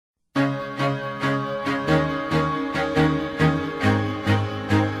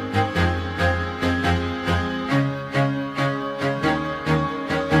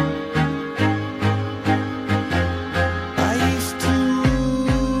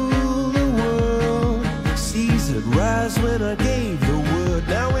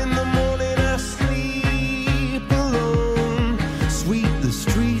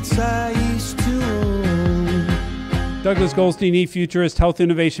Douglas Goldstein, eFuturist, Health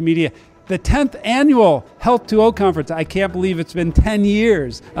Innovation Media. The 10th annual Health 2.0 conference. I can't believe it's been 10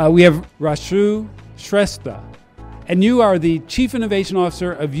 years. We have Rasu Shrestha, and you are the Chief Innovation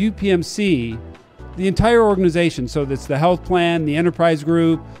Officer of UPMC, the entire organization. So that's the health plan, the enterprise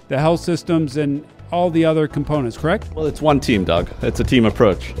group, the health systems, and all the other components, correct? Well, it's one team, Doug. It's a team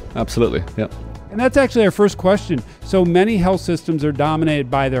approach. Absolutely, yeah. And that's actually our first question. So many health systems are dominated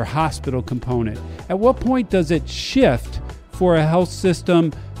by their hospital component. At what point does it shift for a health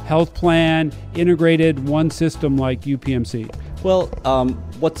system, health plan, integrated one system like UPMC? Well,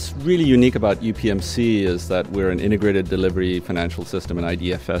 what's really unique about UPMC is that we're an integrated delivery financial system, an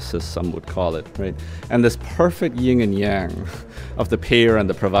IDFS as some would call it, right? And this perfect yin and yang of the payer and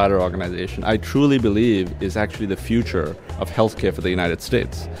the provider organization, I truly believe is actually the future of healthcare for the United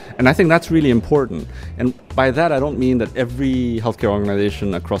States. And I think that's really important. And by that, I don't mean that every healthcare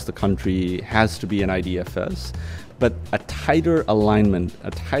organization across the country has to be an IDFS, but a tighter alignment,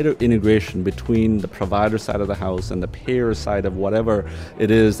 a tighter integration between the provider side of the house and the payer side of whatever it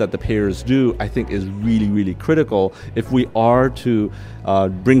is that the payers do, I think is really, really critical if we are to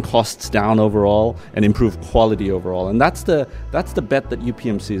bring costs down overall and improve quality overall. And that's the bet that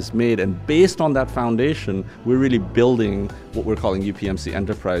UPMC has made. And based on that foundation, we're really building what we're calling UPMC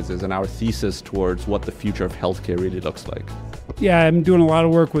Enterprises and our thesis towards what the future of healthcare really looks like. Yeah, I'm doing a lot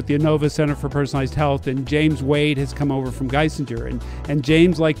of work with the Inova Center for Personalized Health, and James Wade has come over from Geisinger. And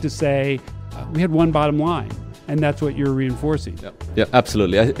James liked to say, we had one bottom line, and that's what you're reinforcing. Yeah,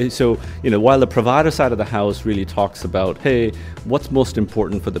 absolutely. So, while the provider side of the house really talks about, hey, what's most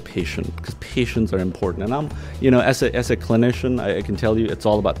important for the patient? Because patients are important. And I'm, as a clinician, I can tell you it's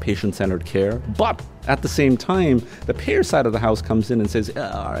all about patient-centered care. But at the same time, the payer side of the house comes in and says,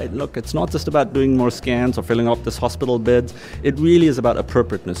 all right, look, it's not just about doing more scans or filling up this hospital beds. It really is about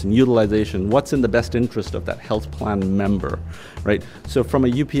appropriateness and utilization. What's in the best interest of that health plan member, right? So from a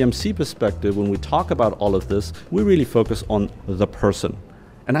UPMC perspective, when we talk about all of this, we really focus on the person.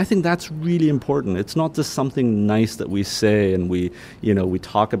 And I think that's really important. It's not just something nice that we say and we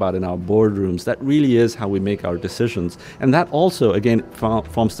talk about in our boardrooms. That really is how we make our decisions. And that also, again,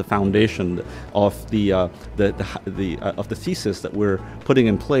 forms the foundation of the thesis that we're putting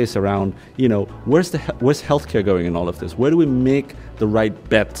in place around, where's healthcare going in all of this? Where do we make the right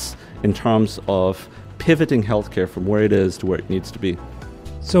bets in terms of pivoting healthcare from where it is to where it needs to be?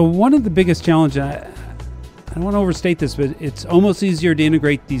 So one of the biggest challenges, I don't want to overstate this, but it's almost easier to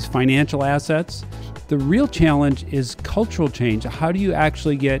integrate these financial assets. The real challenge is cultural change. How do you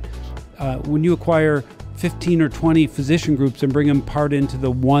actually get, when you acquire 15 or 20 physician groups and bring them part into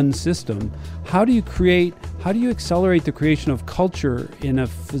the one system, how do you accelerate the creation of culture in a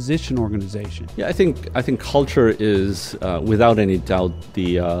physician organization? Yeah, I think culture is, without any doubt,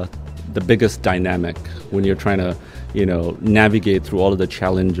 the biggest dynamic when you're trying to, navigate through all of the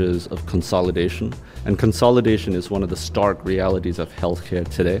challenges of consolidation. And consolidation is one of the stark realities of healthcare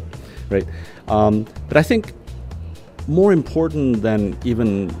today, right? But I think more important than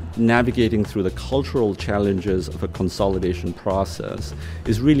even navigating through the cultural challenges of a consolidation process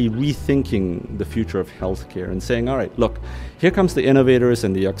is really rethinking the future of healthcare and saying, all right, look, here comes the innovators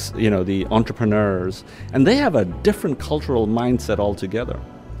and the entrepreneurs, and they have a different cultural mindset altogether.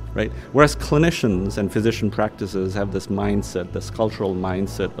 Right? Whereas clinicians and physician practices have this mindset, this cultural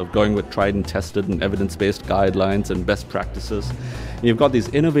mindset of going with tried and tested and evidence-based guidelines and best practices. And you've got these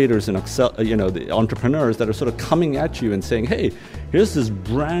innovators and the entrepreneurs that are sort of coming at you and saying, hey, here's this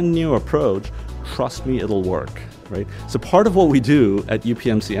brand new approach, trust me, it'll work. Right? So part of what we do at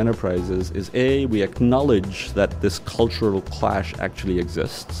UPMC Enterprises is we acknowledge that this cultural clash actually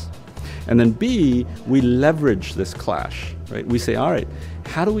exists. And then B, we leverage this clash, right? We say, all right,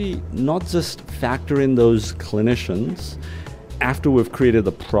 how do we not just factor in those clinicians after we've created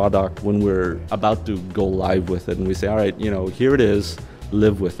the product when we're about to go live with it, and we say, all right, here it is,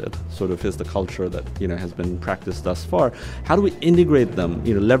 live with it, sort of is the culture that, has been practiced thus far. How do we integrate them,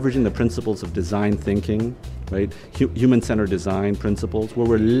 leveraging the principles of design thinking, right? Human-centered design principles, where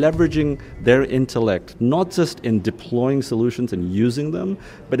we're leveraging their intellect, not just in deploying solutions and using them,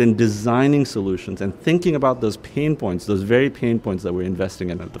 but in designing solutions and thinking about those pain points, those very pain points that we're investing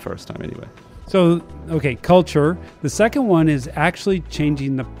in at the first time anyway. So, okay, culture. The second one is actually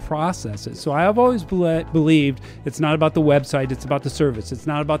changing the processes. So I have always believed it's not about the website, it's about the service. It's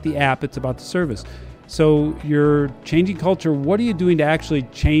not about the app, it's about the service. So you're changing culture. What are you doing to actually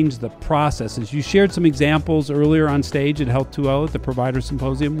change the processes? You shared some examples earlier on stage at Health 2.0 at the Provider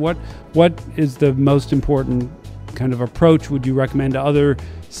Symposium. What is the most important kind of approach would you recommend to other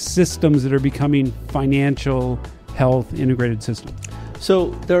systems that are becoming financial health integrated systems?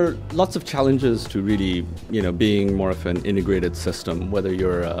 So there are lots of challenges to really, being more of an integrated system, whether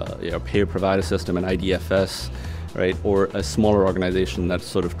you're a payer-provider system, an IDFS, right, or a smaller organization that's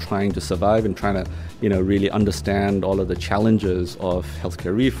sort of trying to survive and trying to, really understand all of the challenges of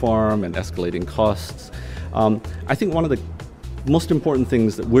healthcare reform and escalating costs. I think one of the most important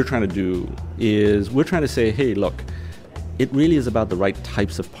things that we're trying to do is we're trying to say, hey, look, it really is about the right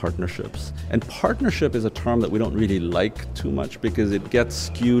types of partnerships. And partnership is a term that we don't really like too much because it gets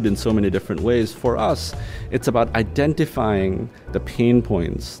skewed in so many different ways. For us, it's about identifying the pain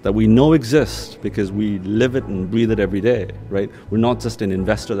points that we know exist because we live it and breathe it every day, right? We're not just an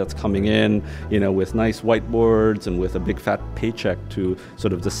investor that's coming in, with nice whiteboards and with a big fat paycheck to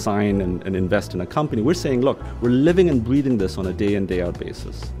sort of just sign and invest in a company. We're saying, look, we're living and breathing this on a day in, day out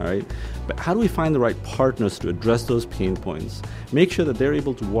basis, all right? But how do we find the right partners to address those pain points? Make sure that they're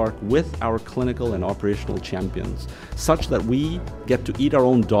able to work with our clinical and operational champions such that we get to eat our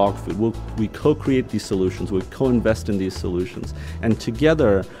own dog food. We co-create these solutions, we co-invest in these solutions, and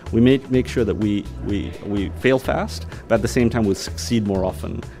together we make sure that we fail fast, but at the same time we succeed more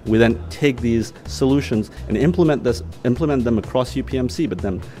often. We then take these solutions and implement them across UPMC,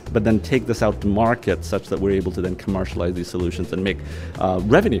 but then take this out to market such that we're able to then commercialize these solutions and make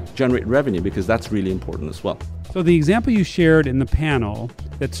generate revenue, because that's really important as well. So the example you shared in the panel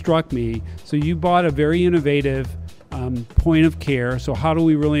that struck me, so you bought a very innovative point of care. So how do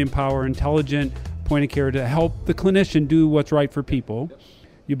we really empower intelligent point of care to help the clinician do what's right for people?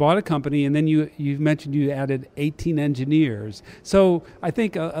 You bought a company, and then you mentioned you added 18 engineers. So I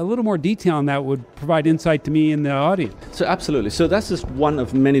think a little more detail on that would provide insight to me and the audience. So absolutely. So that's just one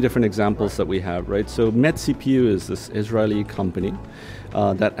of many different examples that we have, right? So MedCPU is this Israeli company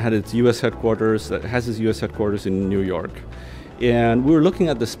that has its U.S. headquarters in New York. And we were looking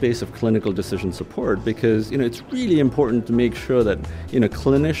at the space of clinical decision support because, it's really important to make sure that,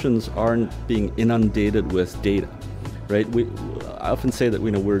 clinicians aren't being inundated with data, right? I often say that,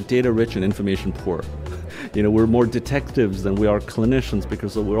 we're data rich and information poor. We're more detectives than we are clinicians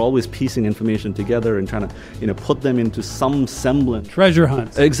because we're always piecing information together and trying to, put them into some semblance. Treasure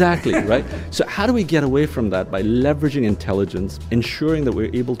hunts. Exactly, right? So how do we get away from that? By leveraging intelligence, ensuring that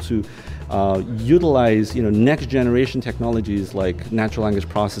we're able to utilize, next generation technologies like natural language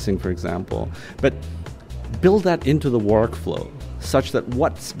processing, for example, but build that into the workflow such that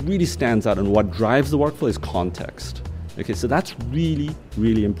what really stands out and what drives the workflow is context. Okay, so that's really,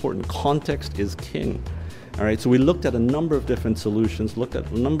 really important. Context is king. All right, so we looked at a number of different solutions, looked at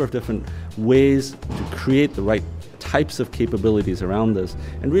a number of different ways to create the right types of capabilities around this,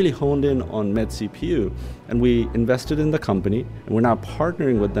 and really honed in on MedCPU. And we invested in the company, and we're now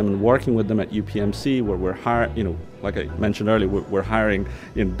partnering with them and working with them at UPMC, where we're hiring, like I mentioned earlier, we're hiring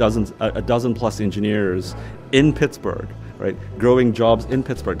a dozen plus engineers in Pittsburgh, right? Growing jobs in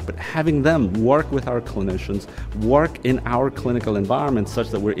Pittsburgh, but having them work with our clinicians, work in our clinical environment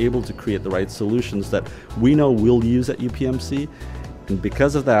such that we're able to create the right solutions that we know we'll use at UPMC. And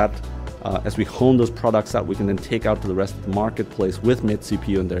because of that, as we hone those products out, we can then take out to the rest of the marketplace with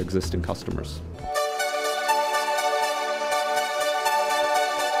MedCPU and their existing customers.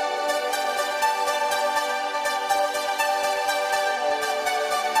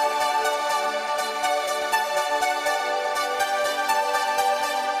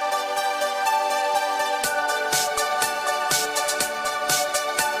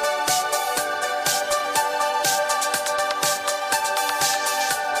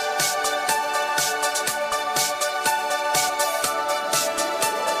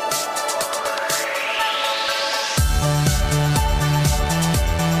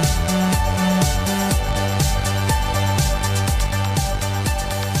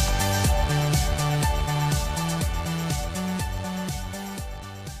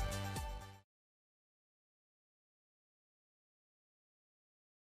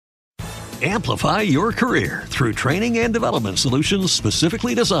 Amplify your career through training and development solutions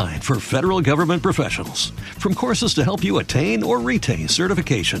specifically designed for federal government professionals. From courses to help you attain or retain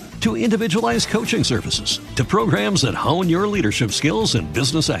certification, to individualized coaching services, to programs that hone your leadership skills and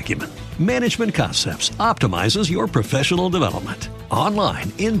business acumen, Management Concepts optimizes your professional development.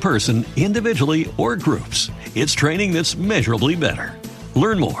 Online, in person, individually, or groups, it's training that's measurably better.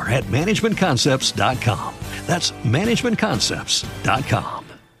 Learn more at managementconcepts.com. That's managementconcepts.com.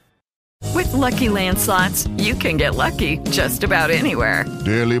 With Lucky Land Slots, you can get lucky just about anywhere.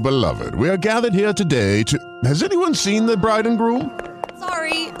 Dearly beloved, we are gathered here today to... Has anyone seen the bride and groom?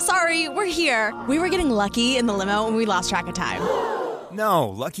 Sorry, we're here. We were getting lucky in the limo and we lost track of time. No,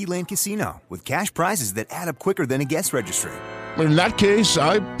 Lucky Land Casino, with cash prizes that add up quicker than a guest registry. In that case,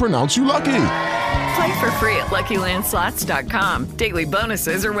 I pronounce you lucky. Play for free at LuckyLandSlots.com. Daily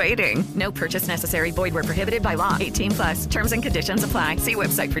bonuses are waiting. No purchase necessary. Void where prohibited by law. 18 plus. Terms and conditions apply. See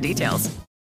website for details.